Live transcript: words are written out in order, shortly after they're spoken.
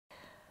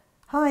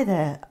Hi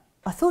there.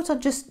 I thought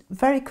I'd just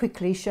very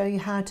quickly show you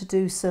how to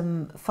do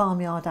some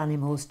farmyard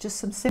animals, just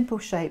some simple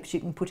shapes you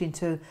can put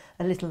into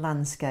a little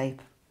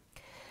landscape.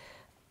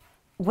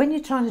 When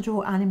you're trying to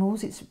draw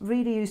animals, it's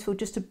really useful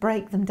just to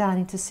break them down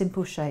into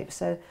simple shapes.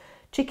 So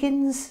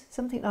chickens,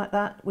 something like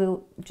that,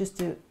 we'll just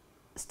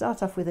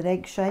start off with an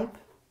egg shape.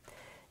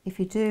 If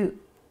you do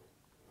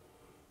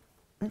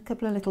a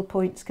couple of little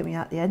points coming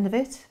out the end of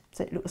it,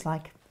 so it looks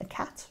like a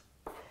cat,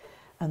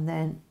 and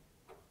then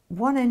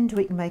one end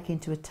we can make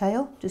into a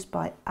tail just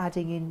by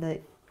adding in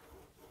the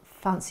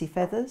fancy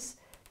feathers.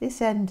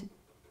 This end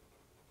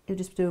you'll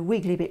just do a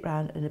wiggly bit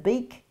round and a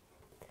beak,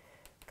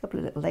 a couple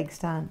of little legs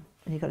down,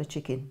 and you've got a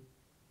chicken.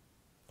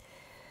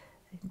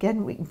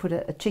 Again, we can put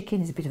a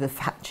chicken, he's a bit of a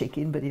fat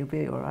chicken, but he'll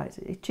be all right.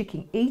 A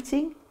chicken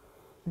eating,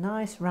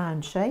 nice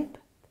round shape.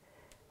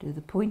 Do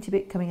the pointy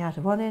bit coming out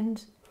of one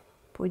end,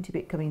 pointy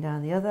bit coming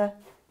down the other.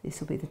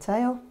 This will be the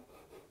tail.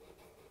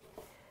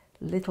 A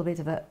little bit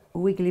of a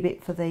wiggly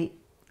bit for the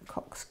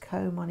cock's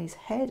comb on his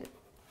head,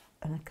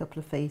 and a couple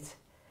of feet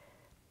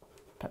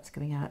perhaps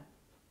coming out,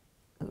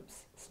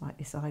 oops,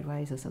 slightly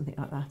sideways or something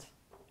like that,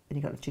 and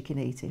you've got the chicken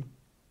eating.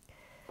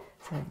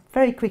 So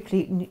very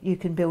quickly you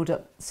can build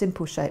up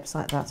simple shapes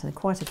like that, and are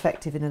quite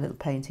effective in a little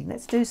painting.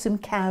 Let's do some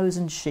cows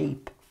and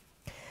sheep.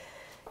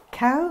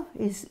 Cow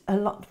is a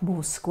lot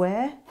more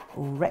square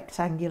or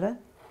rectangular,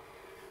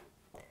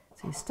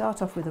 so you start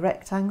off with a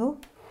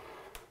rectangle.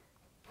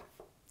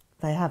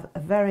 They have a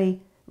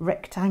very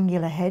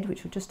rectangular head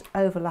which will just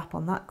overlap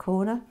on that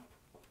corner.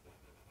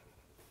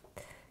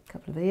 A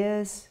couple of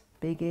ears,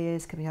 big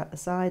ears coming out the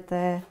side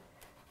there,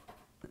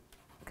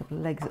 a couple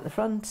of legs at the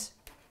front,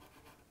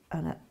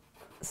 and a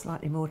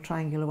slightly more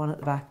triangular one at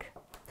the back.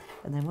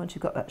 And then once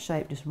you've got that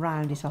shape, just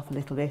round it off a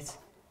little bit.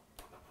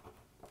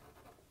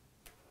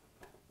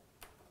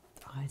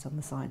 Eyes on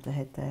the side of the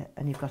head there,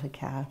 and you've got a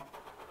cow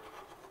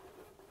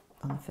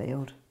on the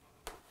field.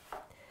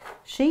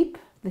 Sheep,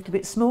 a little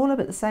bit smaller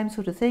but the same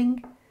sort of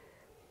thing.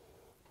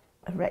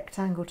 A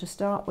rectangle to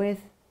start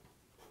with,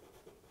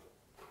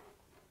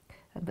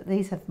 but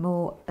these have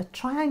more a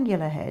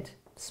triangular head,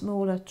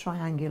 smaller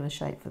triangular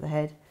shape for the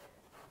head,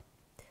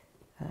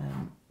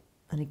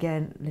 and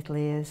again little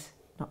ears,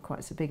 not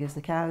quite so big as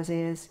the cow's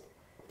ears,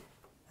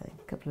 a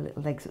couple of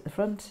little legs at the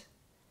front,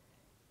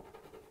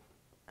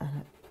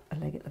 and a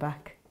leg at the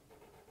back.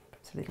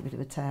 It's a little bit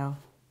of a tail.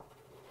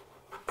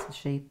 It's a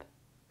sheep.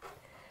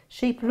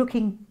 Sheep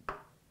looking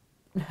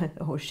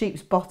or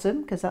sheep's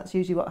bottom, because that's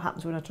usually what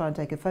happens when I try and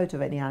take a photo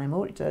of any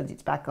animal, it turns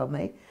its back on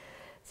me.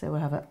 So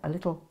we'll have a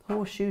little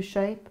horseshoe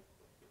shape,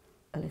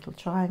 a little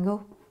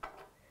triangle,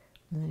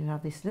 and then you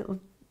have this little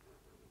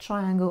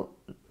triangle,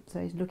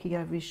 so he's looking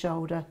over his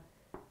shoulder,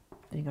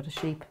 and you've got a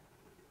sheep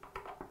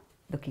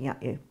looking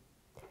at you.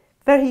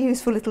 Very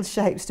useful little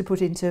shapes to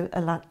put into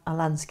a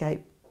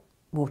landscape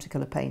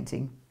watercolour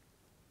painting.